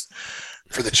 years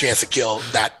for the chance to kill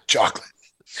that chocolate.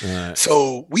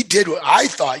 So we did what I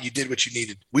thought you did what you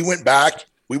needed. We went back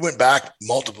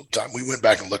multiple times. We went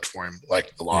back and looked for him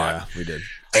like a lot. Yeah, we did.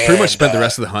 And pretty much spent the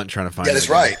rest of the hunt trying to find him. Yeah, that's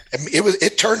right. I mean,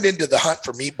 it turned into the hunt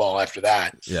for MEATBALL after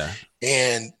that. Yeah.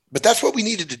 But that's what we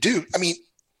needed to do. I mean,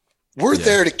 we're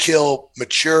there to kill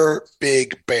mature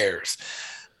big bears.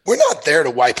 We're not there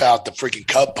to wipe out the freaking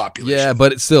cub population. Yeah,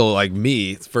 but it's still like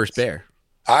me, it's first bear.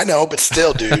 I know, but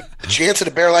still, dude, the chance at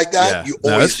a bear like that, you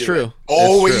always do it.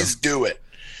 Always do it.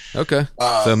 Okay.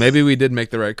 So maybe we did make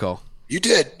the right call. You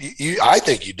did. I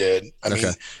think you did. I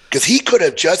mean, because he could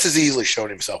have just as easily shown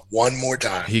himself one more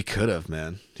time. He could have,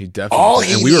 man. He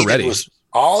definitely. And we were ready.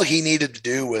 All he needed to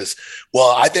do was,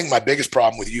 I think my biggest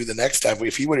problem with you the next time,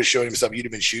 if he would have shown himself, you'd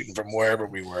have been shooting from wherever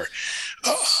we were.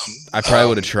 I probably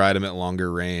would have tried him at longer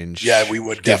range. Yeah, we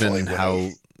would definitely.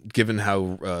 Given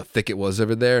how thick it was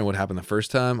over there and what happened the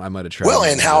first time, I might have tried. Well,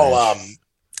 and how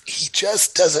he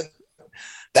just doesn't.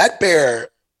 That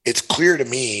bear, it's clear to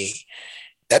me,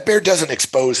 that bear doesn't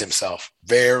expose himself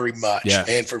very much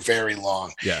and for very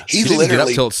long. Yeah, he didn't get up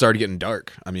till it started getting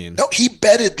dark. I mean, no, he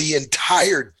bedded the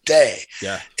entire day.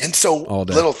 Yeah, and so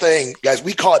little thing, guys,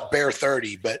 we call it bear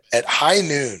 30, but at high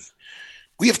noon,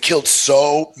 we have killed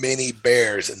so many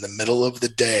bears in the middle of the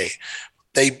day.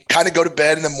 They kind of go to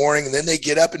bed in the morning and then they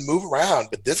get up and move around,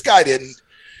 but this guy didn't.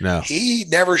 No. He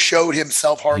never showed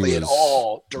himself hardly at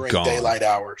all during daylight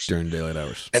hours.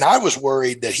 And I was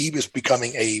worried that he was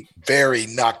becoming a very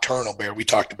nocturnal bear. We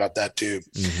talked about that too.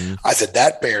 Mm-hmm. I said,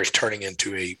 that bear is turning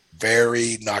into a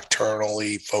very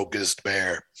nocturnally focused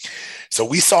bear. So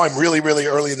we saw him really, really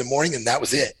early in the morning, and that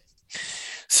was it.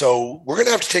 So we're going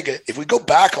to have to if we go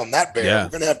back on that bear, we're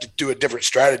going to have to do a different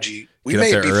strategy. We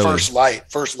may be early.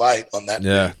 first light on that.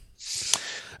 Yeah.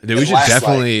 Dude, we should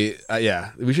definitely,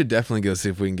 we should definitely go see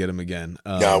if we can get him again.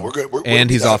 No, we're good. And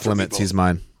he's off limits. He's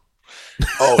mine.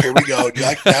 Oh, here we go.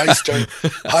 Now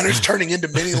Hunter's turning into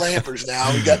mini lampers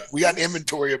now. We got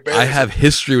inventory of bears. I have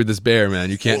history with this bear, man.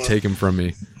 You can't take him from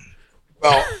me.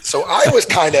 Well, so I was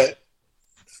kind of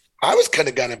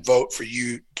going to vote for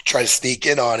you to try to sneak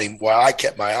in on him while I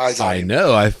kept my eyes on him. I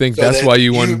know. I think that's why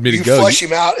you wanted me to go. You flush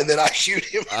him out, and then I shoot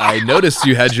him. I noticed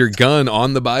you had your gun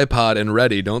on the bipod and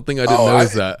ready. Don't think I didn't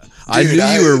notice that. I knew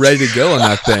you were ready to go on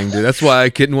that thing, dude. That's why I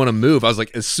didn't want to move. I was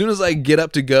like, as soon as I get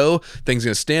up to go, thing's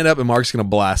going to stand up and Mark's going to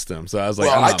blast him. So I was like,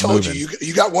 I'm not moving. I told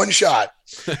you got one shot.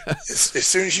 As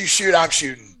soon as you shoot, I'm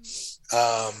shooting.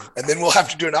 And then we'll have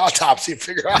to do an autopsy and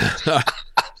figure out.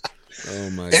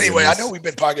 Oh my Anyway, goodness. I know we've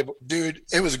been talking, dude.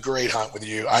 It was a great hunt with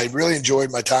you. I really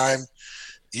enjoyed my time.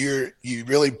 You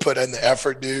really put in the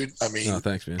effort, dude. I mean,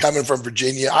 thanks, man. Coming from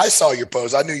Virginia, I saw your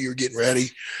post. I knew you were getting ready,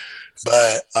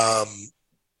 but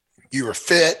you were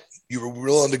fit. You were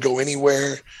willing to go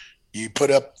anywhere. You put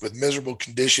up with miserable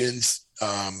conditions.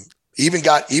 Even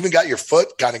got your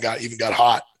foot got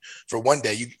hot for one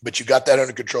day. But you got that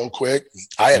under control quick.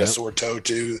 I had a sore toe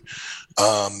too.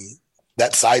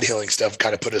 That side healing stuff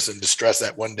kind of put us in distress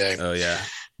that one day. Oh yeah.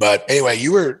 But anyway,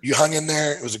 you hung in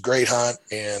there. It was a great hunt,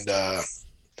 and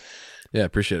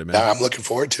appreciate it, man. I'm looking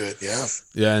forward to it. Yeah.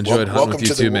 Yeah, I enjoyed hunting with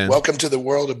you too, man. Welcome to the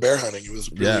world of bear hunting. It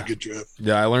was a really good trip.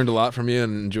 Yeah, I learned a lot from you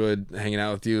and enjoyed hanging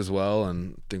out with you as well,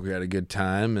 and I think we had a good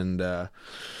time. And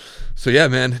so yeah,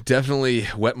 man, definitely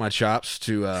wet my chops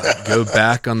to go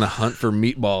back on the hunt for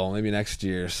meatball maybe next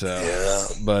year. So yeah.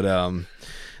 But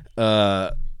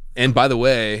and by the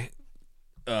way,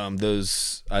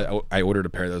 those I ordered a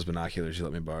pair of those binoculars you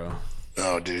let me borrow.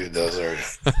 Oh, dude, those are.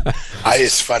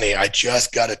 It's funny. I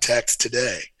just got a text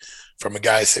today from a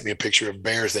guy who sent me a picture of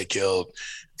bears they killed,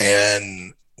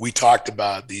 and we talked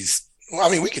about these. Well, I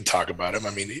mean, we could talk about them. I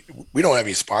mean, we don't have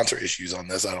any sponsor issues on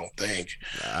this, I don't think,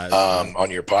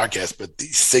 on your podcast. But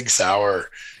these Sig Sauer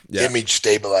image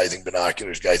stabilizing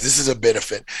binoculars, guys, this is a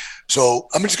benefit. So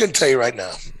I'm just going to tell you right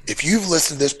now, if you've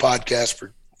listened to this podcast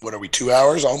for what are we, 2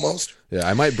 hours almost? Yeah,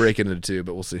 I might break it into two,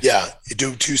 but we'll see. Yeah,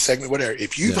 do 2 segments, whatever.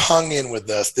 If you've hung in with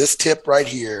us, this tip right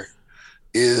here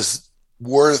is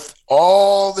worth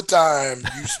all the time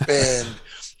you spend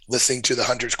listening to the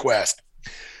Hunter's Quest.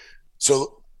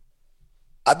 So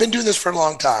I've been doing this for a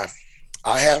long time.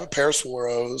 I have a pair of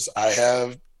Swaros. I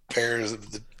have pairs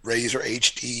of the Razor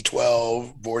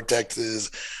HT12 Vortexes.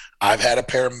 I've had a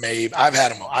pair of Mabe. I've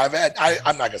had them all. I'm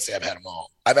not going to say I've had them all.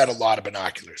 I've had a lot of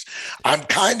binoculars. I'm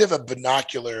kind of a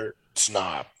binocular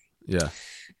snob. Yeah.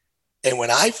 And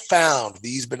when I found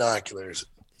these binoculars,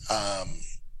 I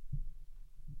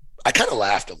kind of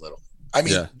laughed a little. I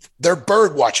mean, they're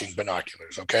bird watching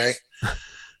binoculars. Okay.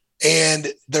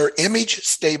 And they're image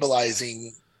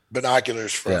stabilizing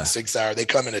binoculars from Sig Sauer. They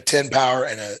come in a 10 power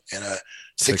and a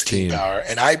 16 power.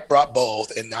 And I brought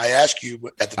both. And I asked you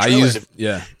at the trail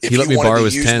if he let me borrow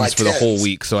his 10s for the whole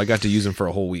week. So I got to use them for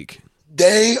a whole week.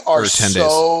 They are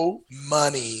so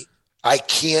money. I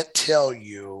can't tell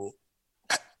you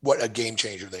what a game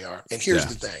changer they are. And here's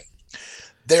the thing.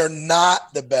 They're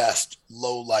not the best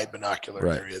low light binocular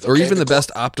there is. Okay? Or even the best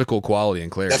optical quality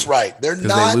and clarity. That's right. They're not.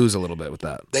 Because they lose a little bit with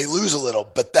that. They lose a little.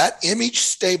 But that image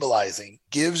stabilizing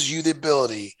gives you the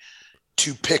ability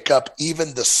to pick up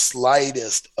even the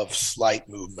slightest of slight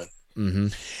movement. Mm-hmm.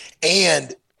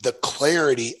 And the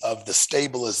clarity of the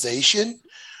stabilization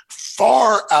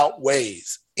far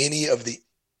outweighs any of the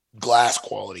glass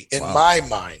quality in my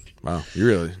mind. Wow, you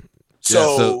really.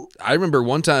 So I remember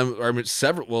one time,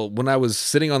 when I was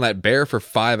sitting on that bear for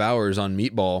 5 hours on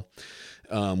Meatball,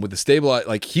 with the stabilize,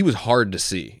 like he was hard to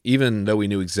see, even though we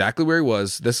knew exactly where he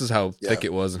was. This is how thick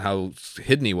it was and how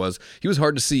hidden he was. He was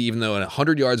hard to see, even though at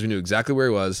 100 yards we knew exactly where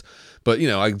he was. But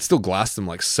I could still glass them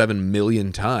like 7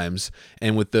 million times.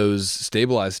 And with those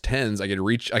stabilized 10s,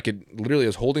 I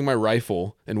was holding my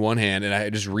rifle in one hand, and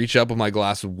I just reach up with my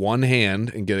glass with one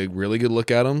hand and get a really good look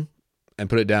at them and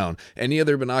put it down. Any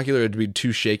other binocular would be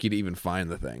too shaky to even find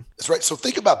the thing. That's right. So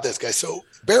think about this, guys. So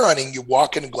bear hunting, you're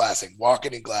walking and glassing, right?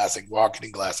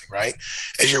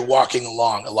 As you're walking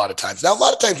along a lot of times. Now, a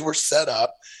lot of times we're set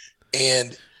up,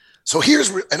 and so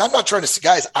and I'm not trying to say,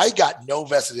 guys, I got no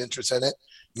vested interest in it.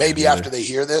 Maybe after they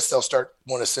hear this, they'll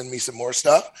want to send me some more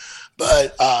stuff.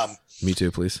 But me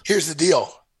too, please. Here's the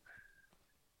deal.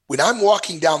 When I'm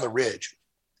walking down the ridge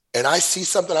and I see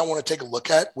something I want to take a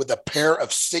look at with a pair of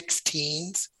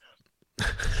 16s,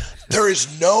 there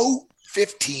is no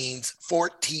 15s,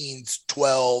 14s,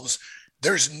 12s.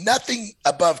 There's nothing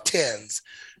above 10s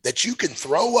that you can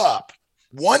throw up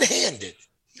one-handed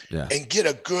and get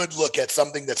a good look at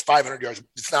something that's 500 yards.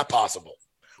 It's not possible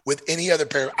with any other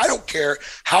pair. I don't care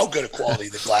how good a quality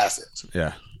the glass is.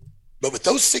 Yeah. But with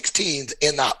those 16s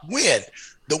and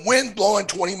the wind blowing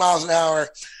 20 miles an hour,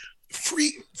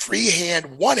 free hand,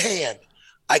 one hand,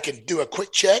 I can do a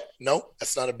quick check. Nope,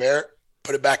 that's not a bear.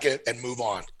 Put it back in and move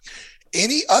on.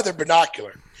 Any other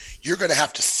binocular, you're going to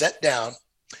have to set down,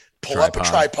 pull up a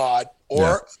tripod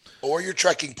or your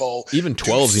trekking pole. Even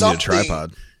 12s you need a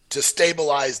tripod to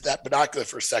stabilize that binocular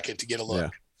for a second to get a look. Yeah,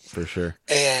 for sure.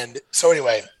 And so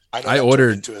anyway, I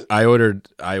ordered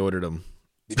them.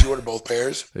 Did you order both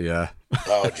pairs? Yeah.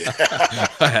 Oh, yeah.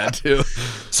 I had to.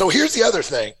 So here's the other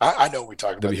thing. I know we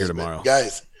talked about They'll be here tomorrow.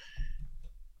 Guys,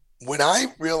 when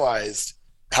I realized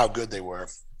how good they were,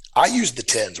 I used the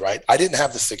 10s, right? I didn't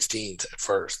have the 16s at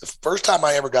first. The first time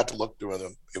I ever got to look through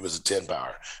them, it was a 10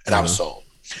 power, and I was sold.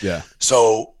 Yeah.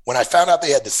 So when I found out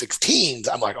they had the 16s,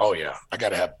 I'm like, oh, yeah, I got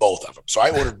to have both of them. So I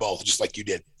ordered both, just like you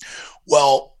did.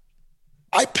 Well,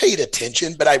 I paid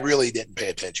attention, but I really didn't pay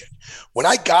attention. When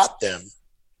I got them,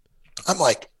 I'm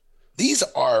like, these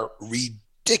are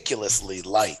ridiculously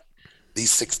light,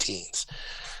 these 16s.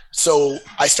 So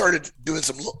I started doing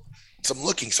some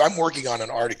looking. So I'm working on an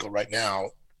article right now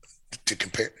to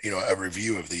compare, a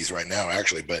review of these right now,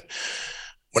 actually. But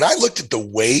when I looked at the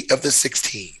weight of the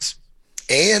 16s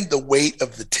and the weight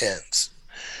of the 10s,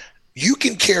 you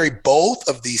can carry both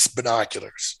of these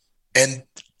binoculars, and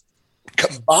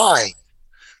combined,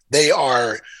 they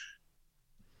are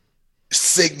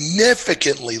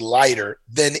significantly lighter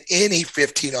than any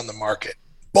 15 on the market.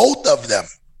 Both of them.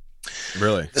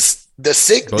 Really? Both of them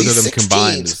 16s,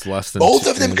 combined is less than both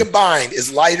 16. Of them combined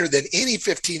is lighter than any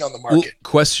 15 on the market. Well,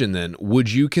 question then,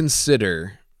 would you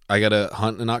consider, I got a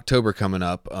hunt in October coming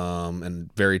up,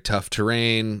 and very tough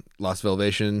terrain, lots of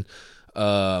elevation.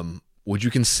 Would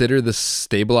you consider the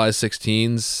stabilized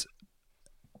 16s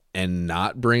and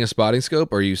not bring a spotting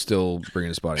scope, or are you still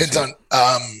bringing a spotting scope? Depends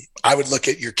on, I would look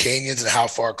at your canyons and how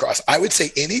far across. I would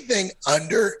say anything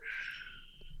under,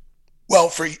 are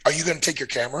you going to take your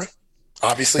camera?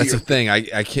 Obviously, that's the thing. I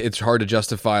can't, it's hard to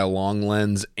justify a long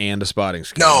lens and a spotting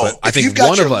scope. No, but I think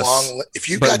one of us,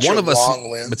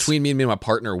 long lens, between me and my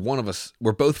partner, one of us,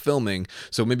 we're both filming,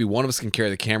 so maybe one of us can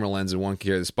carry the camera lens and one can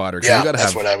carry the spotter. Yeah,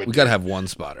 that's what I would. We got to have one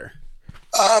spotter.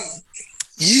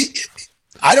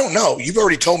 I don't know. You've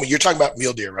already told me you're talking about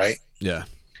mule deer, right? Yeah.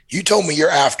 You told me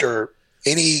you're after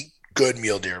any good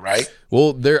mule deer, right?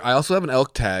 Well, I also have an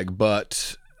elk tag,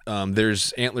 but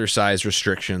there's antler size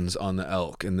restrictions on the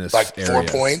elk in this like area. 4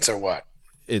 points or what?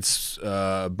 It's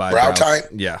by brow tine.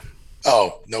 Yeah.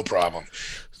 Oh, no problem.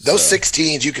 Those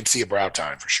 16s, you can see a brow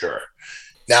tine for sure.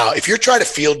 Now, if you're trying to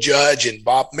field judge and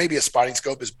Bob, maybe a spotting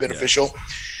scope is beneficial.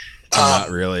 Yeah. Not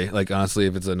really. Like, honestly,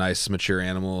 if it's a nice mature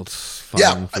animal, it's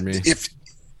fine for me.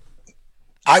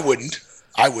 I wouldn't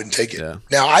take it. Yeah.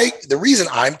 Now, the reason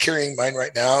I'm carrying mine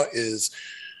right now is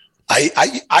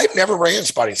I've never ran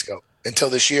spotting scope until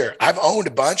this year. I've owned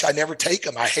a bunch. I never take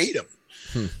them. I hate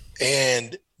them.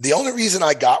 And the only reason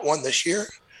I got one this year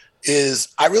is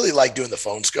I really like doing the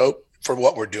phone scope for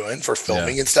what we're doing for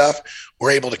filming and stuff.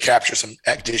 We're able to capture some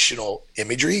additional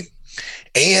imagery,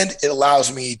 and it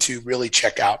allows me to really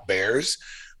check out bears.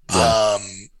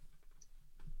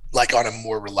 Like on a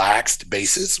more relaxed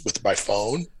basis with my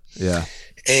phone. Yeah.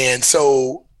 And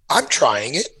so I'm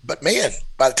trying it, but man,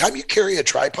 by the time you carry a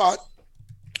tripod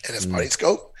and a spotting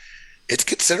scope, it's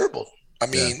considerable. I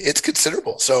mean, it's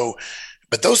considerable. So,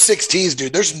 but those 16s,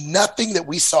 dude, there's nothing that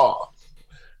we saw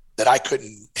that I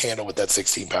couldn't handle with that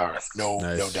 16 power. No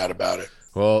doubt about it.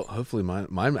 Well, hopefully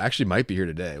mine actually might be here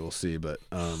today. We'll see, but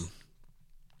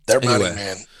they're money,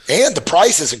 man. And the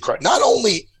price is incredible. Not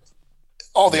only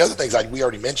all the other things we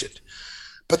already mentioned,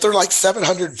 but they're like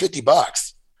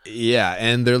 $750. Yeah,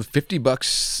 and they're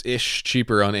 $50 ish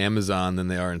cheaper on Amazon than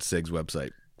they are on SIG's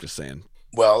website. Just saying.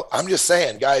 Well, I'm just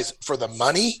saying, guys, for the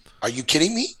money, are you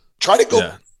kidding me? Try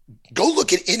to go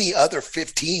look at any other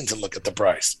 15s and look at the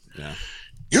price. Yeah,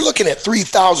 you're looking at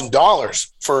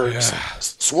 $3,000 for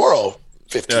swirl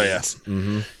 15s. Oh, yeah.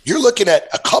 Mm-hmm. You're looking at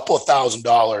a couple of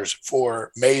 $1,000s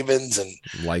for Mavens and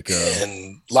Leica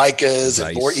and Leicas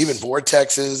and even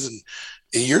Vortexes, and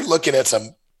you're looking at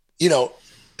some,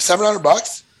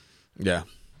 $700. Yeah,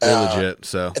 they're legit.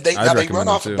 So they run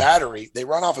off a battery. They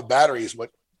run off a battery is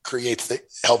what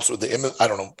helps with the, I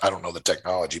don't know the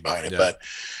technology behind it,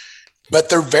 but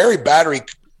they're very battery.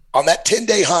 On that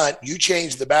 10-day hunt, you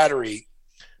changed the battery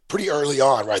pretty early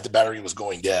on, right? The battery was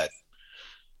going dead.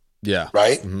 Yeah.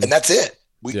 Right. Mm-hmm. And that's it.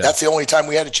 That's the only time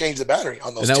we had to change the battery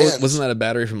on those 10s. Wasn't that a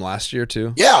battery from last year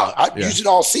too? Yeah. I've used it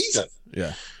all season.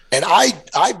 Yeah. And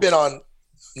I've done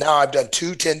 2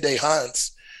 10-day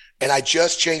hunts, and I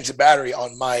just changed the battery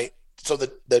on so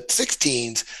the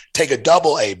 16s take a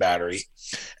double A battery,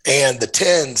 and the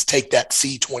 10s take that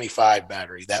C25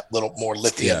 battery, that little more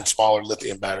lithium, smaller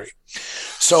lithium battery.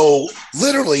 So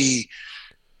literally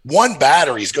one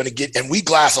battery is going to get, and we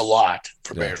glass a lot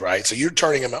for bears, right? So you're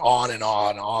turning them on and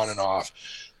off.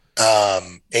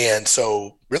 And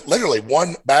so literally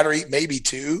one battery, maybe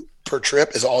 2 per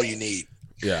trip is all you need.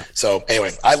 Yeah. So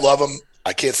anyway, I love them.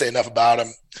 I can't say enough about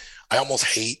them. I almost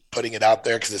hate putting it out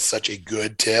there because it's such a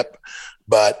good tip,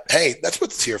 but hey, that's what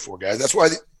it's here for, guys. That's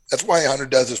why Hunter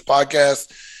does this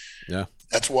podcast. Yeah.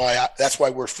 That's why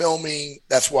we're filming.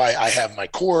 That's why I have my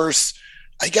course.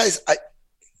 I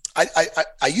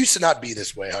used to not be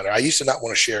this way, Hunter. I used to not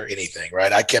want to share anything,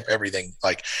 right? I kept everything,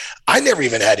 like, I never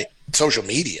even had social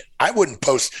media. I wouldn't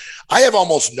post. I have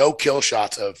almost no kill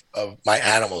shots of my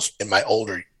animals in my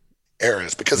older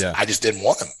eras because I just didn't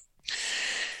want them.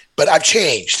 But I've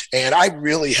changed, and I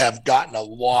really have gotten a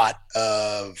lot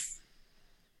of,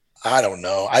 I don't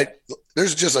know.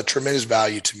 There's just a tremendous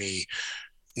value to me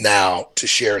now to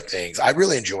share things. I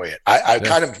really enjoy it. I'm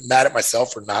kind of mad at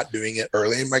myself for not doing it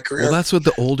early in my career. Well, that's what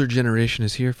the older generation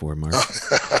is here for, Mark.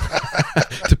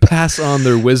 To pass on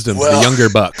their wisdom to the younger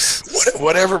bucks.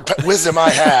 Whatever wisdom I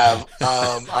have,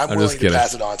 I'm willing to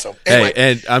pass it on. So anyway.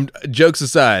 Hey, and jokes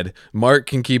aside, Mark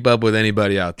can keep up with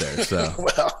anybody out there. So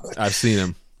I've seen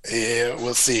him. Yeah,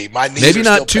 we'll see. My knees maybe are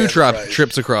not still 2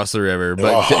 trips across the river,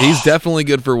 but he's definitely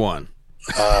good for 1.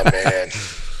 Oh man.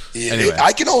 Yeah, anyway.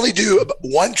 I can only do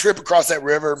 1 trip across that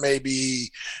river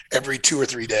maybe every 2 or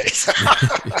 3 days.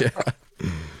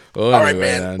 Well, all right,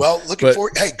 man. Well, looking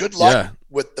forward. Hey, good luck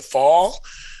with the fall.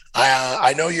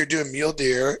 I know you're doing mule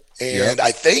deer, and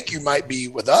I think you might be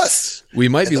with us. We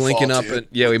might be linking up.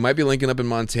 We might be linking up in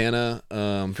Montana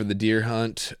for the deer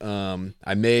hunt. I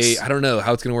don't know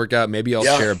how it's going to work out. Maybe I'll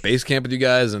share a base camp with you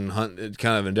guys and hunt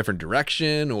kind of in a different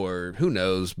direction, or who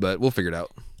knows, but we'll figure it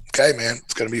out. Okay, man.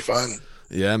 It's going to be fun.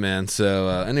 Yeah, man. So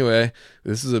anyway,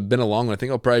 this has been a long one. I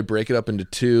think I'll probably break it up into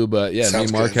 2, but me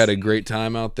and Mark had a great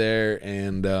time out there.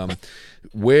 And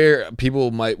where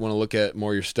people might want to look at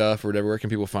more of your stuff or whatever, where can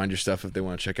people find your stuff if they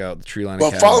want to check out the Treeline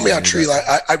Academy? Well, follow me on Treeline.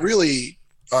 I really,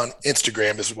 on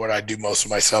Instagram is what I do most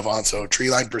of my stuff on. So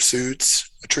Treeline Pursuits,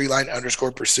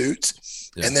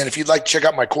 Treeline_Pursuits. Yeah. And then if you'd like to check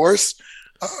out my course,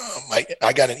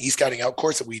 I got an e-scouting out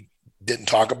course that we didn't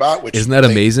talk about, which isn't that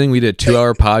amazing? We did a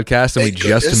 2-hour podcast and we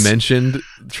just mentioned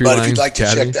Treeline. But if you'd like to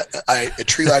check that, at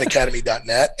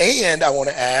treelineacademy.net. And I want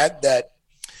to add that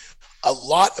a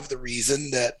lot of the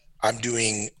reason that I'm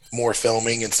doing more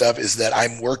filming and stuff is that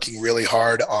I'm working really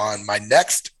hard on my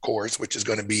next course, which is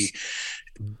going to be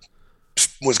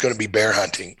bear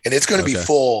hunting, and it's going to be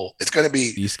full. It's going to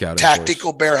be e-scouting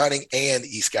tactical bear hunting and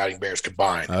e-scouting bears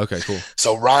combined. Okay, cool.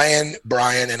 So Ryan,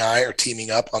 Brian, and I are teaming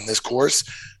up on this course.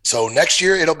 So next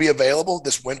year it'll be available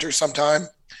this winter sometime,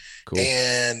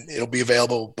 and it'll be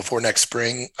available before next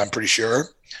spring, I'm pretty sure.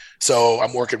 So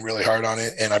I'm working really hard on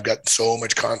it, and I've got so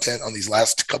much content on these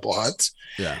last couple hunts.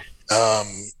 Yeah.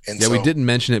 We didn't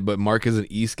mention it, but Mark is an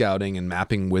e-scouting and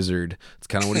mapping wizard. It's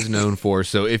kind of what he's known for.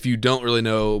 So if you don't really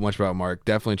know much about Mark,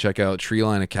 definitely check out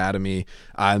Treeline Academy.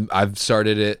 I've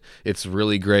started it. It's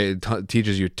really great. It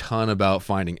teaches you a ton about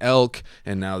finding elk,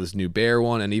 and now this new bear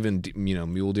one, and even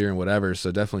mule deer and whatever.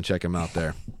 So definitely check him out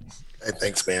there. Hey,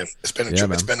 thanks, man. It's been a joy.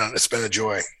 It's been a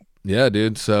joy. Yeah,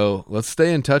 dude. So let's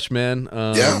stay in touch, man.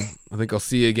 I think I'll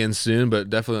see you again soon, but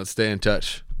definitely let's stay in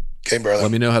touch. Okay, brother.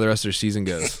 Let me know how the rest of your season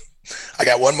goes. I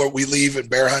got one more. We leave in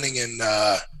bear hunting, and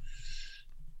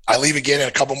I leave again in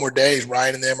a couple more days.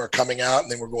 Ryan and them are coming out,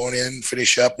 and then we're going in,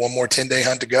 finish up one more 10-day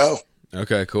hunt to go.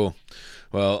 Okay, cool.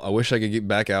 Well, I wish I could get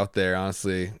back out there,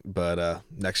 honestly, but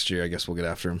next year I guess we'll get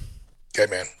after him. Okay,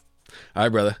 man. All right,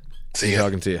 brother. See you.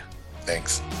 Talking to you.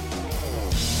 Thanks.